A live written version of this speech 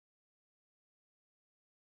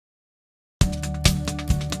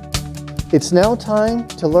It's now time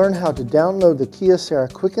to learn how to download the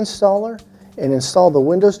Kyocera Quick Installer and install the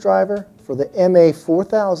Windows driver for the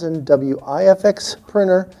MA4000wifx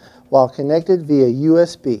printer while connected via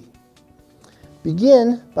USB.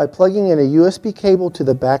 Begin by plugging in a USB cable to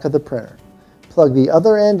the back of the printer. Plug the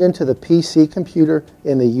other end into the PC computer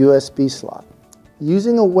in the USB slot.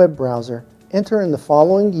 Using a web browser, enter in the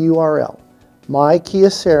following URL,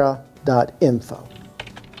 mykyocera.info.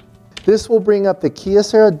 This will bring up the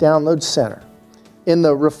Kyocera Download Center. In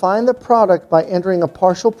the Refine the Product by entering a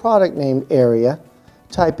partial product name area,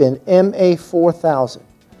 type in MA4000.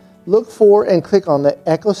 Look for and click on the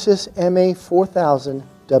EcoSys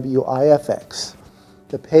MA4000wifx.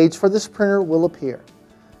 The page for this printer will appear.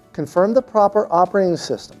 Confirm the proper operating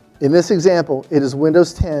system. In this example, it is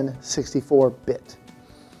Windows 10 64-bit.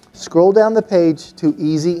 Scroll down the page to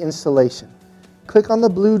Easy Installation. Click on the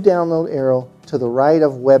blue download arrow to the right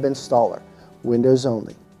of Web Installer, Windows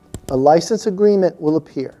only. A license agreement will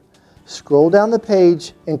appear. Scroll down the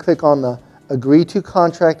page and click on the Agree to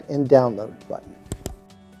Contract and Download button.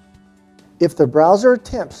 If the browser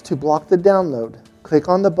attempts to block the download, click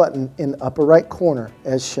on the button in the upper right corner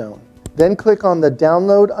as shown. Then click on the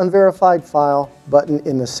Download Unverified File button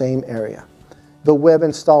in the same area. The web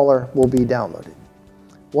installer will be downloaded.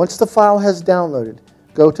 Once the file has downloaded,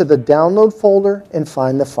 go to the Download folder and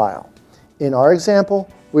find the file. In our example,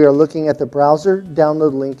 we are looking at the browser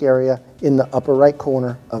download link area in the upper right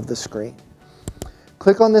corner of the screen.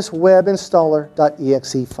 Click on this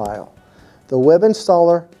webinstaller.exe file. The web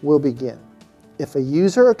installer will begin. If a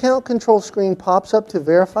user account control screen pops up to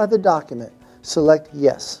verify the document, select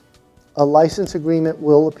Yes. A license agreement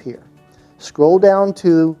will appear. Scroll down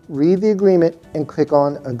to read the agreement and click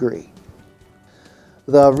on Agree.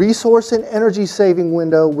 The resource and energy saving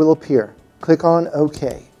window will appear. Click on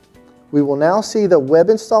OK. We will now see the web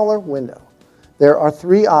installer window. There are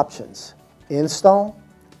three options: Install,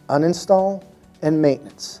 Uninstall, and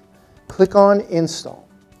Maintenance. Click on Install.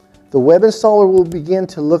 The web installer will begin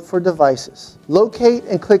to look for devices. Locate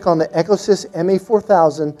and click on the EcoSys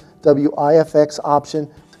MA4000wifx option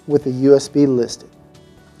with the USB listed.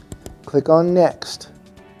 Click on Next.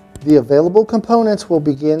 The available components will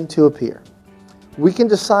begin to appear. We can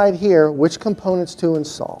decide here which components to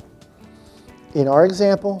install. In our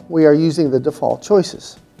example, we are using the default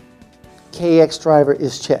choices. KX driver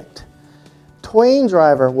is checked. Twain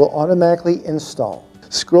driver will automatically install.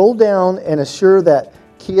 Scroll down and assure that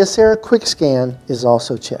Kyocera Quick Scan is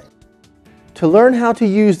also checked. To learn how to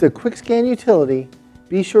use the Quick Scan utility,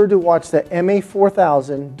 be sure to watch the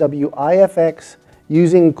MA4000wifx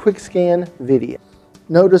using Quick Scan video.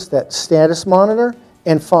 Notice that status monitor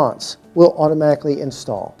and fonts will automatically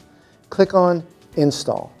install. Click on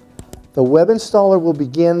Install. The web installer will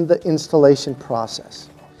begin the installation process.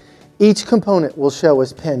 Each component will show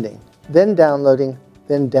as pending, then downloading,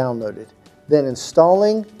 then downloaded, then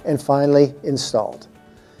installing, and finally installed.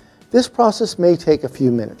 This process may take a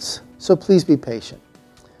few minutes, so please be patient.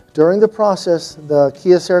 During the process, the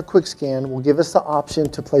Kyocera Quick Scan will give us the option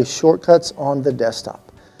to place shortcuts on the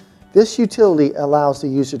desktop. This utility allows the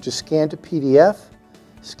user to scan to PDF,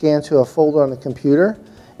 scan to a folder on the computer,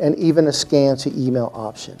 and even a scan to email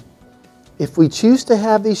option. If we choose to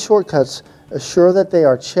have these shortcuts, assure that they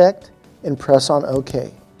are checked and press on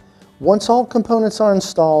OK. Once all components are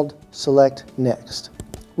installed, select Next.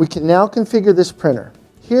 We can now configure this printer.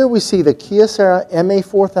 Here we see the Kyocera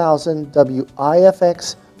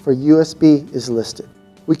MA4000wifx for USB is listed.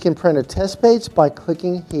 We can print a test page by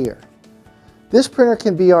clicking here. This printer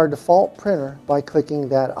can be our default printer by clicking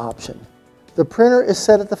that option. The printer is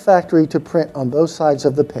set at the factory to print on both sides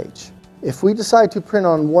of the page. If we decide to print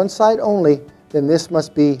on one side only, then this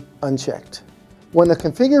must be unchecked. When the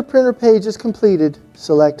configured printer page is completed,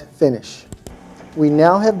 select Finish. We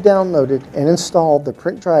now have downloaded and installed the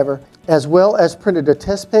print driver as well as printed a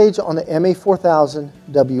test page on the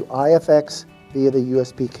MA4000wifx via the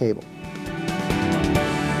USB cable.